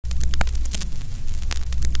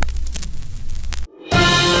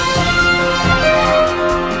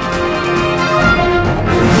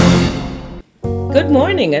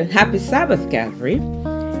morning and happy Sabbath, Calvary.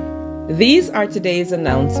 These are today's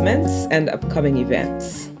announcements and upcoming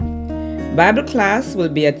events. Bible class will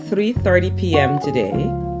be at 3:30 p.m. today.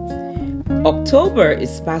 October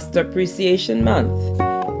is Pastor Appreciation Month.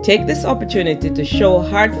 Take this opportunity to show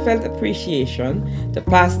heartfelt appreciation to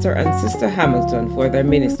Pastor and Sister Hamilton for their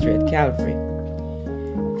ministry at Calvary.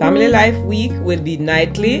 Family Life Week will be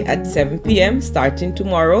nightly at 7 p.m. starting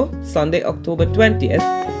tomorrow, Sunday, October 20th,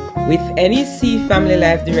 with NEC Family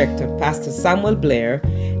Life Director Pastor Samuel Blair,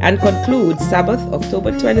 and conclude Sabbath,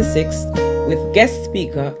 October 26th, with guest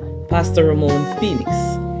speaker Pastor Ramon Phoenix.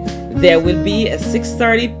 There will be a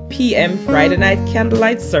 6:30 p.m. Friday night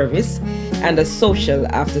candlelight service and a social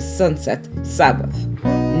after sunset Sabbath.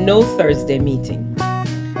 No Thursday meeting.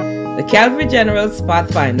 The Calvary General's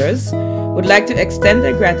Pathfinders would like to extend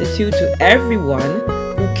their gratitude to everyone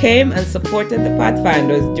who came and supported the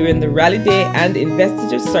Pathfinders during the Rally Day and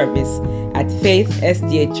Investiture service at Faith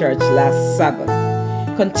SDA Church last Sabbath.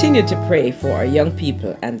 Continue to pray for our young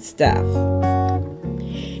people and staff.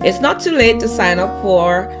 It's not too late to sign up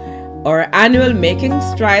for our annual Making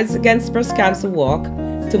Strides Against Breast Cancer Walk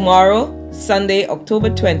tomorrow, Sunday, October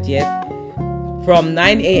 20th, from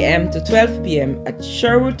 9 a.m. to 12 p.m. at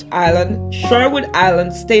Sherwood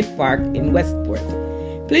Island State Park in Westport.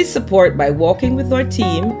 Please support by walking with our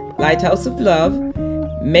team, Lighthouse of Love,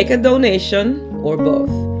 make a donation, or both.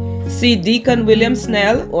 See Deacon William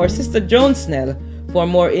Snell or Sister Joan Snell for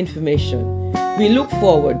more information. We look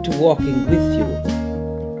forward to walking with you.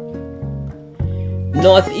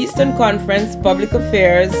 Northeastern Conference Public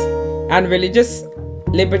Affairs and Religious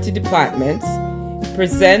Liberty Departments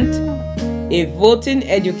present a voting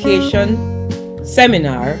education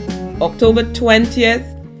seminar October 20th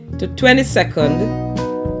to 22nd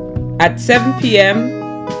at 7 p.m.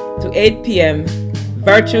 to 8 p.m.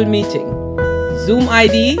 virtual meeting. Zoom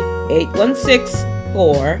ID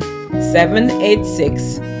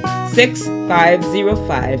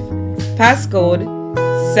 816-4786-6505, passcode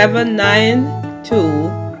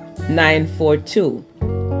 792942.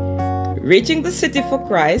 Reaching the City for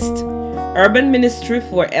Christ, Urban Ministry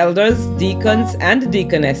for Elders, Deacons, and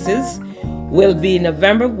Deaconesses will be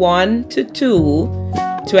November 1 to 2,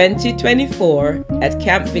 2024 at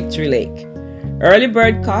Camp Victory Lake. Early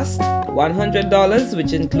bird cost $100,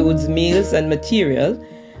 which includes meals and material.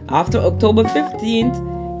 After October 15th,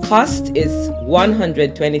 cost is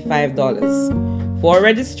 $125. For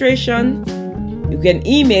registration, you can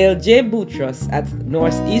email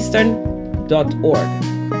jboutros@northeastern.org.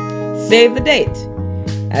 Save the date.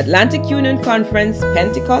 Atlantic Union Conference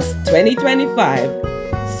Pentecost 2025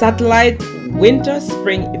 Satellite Winter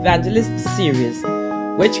Spring Evangelist Series,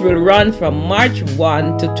 which will run from March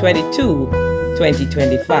 1 to 22,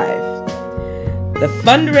 2025. The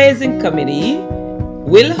Fundraising Committee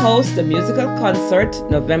will host a musical concert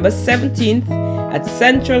November 17th at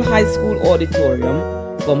Central High School Auditorium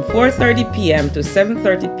from 4:30 p.m. to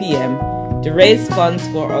 7:30 p.m. to raise funds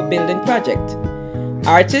for our building project.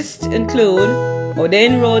 Artists include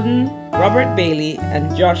O'Dane Roden, Robert Bailey,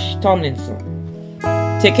 and Josh Tomlinson.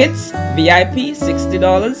 Tickets: VIP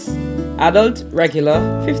 $60, adult regular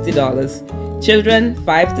 $50, children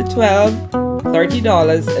 5 to 12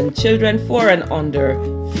 $30, and children 4 and under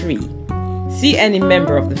free. See any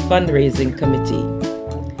member of the fundraising committee.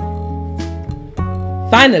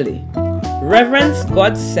 Finally, reverence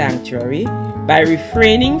God's sanctuary by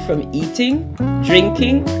refraining from eating,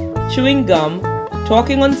 drinking, chewing gum,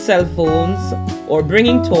 talking on cell phones, or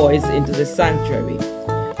bringing toys into the sanctuary.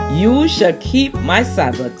 You shall keep my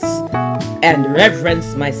Sabbaths and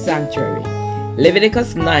reverence my sanctuary.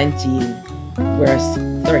 Leviticus 19, verse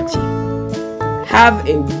 30. Have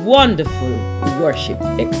a wonderful worship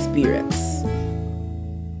experience.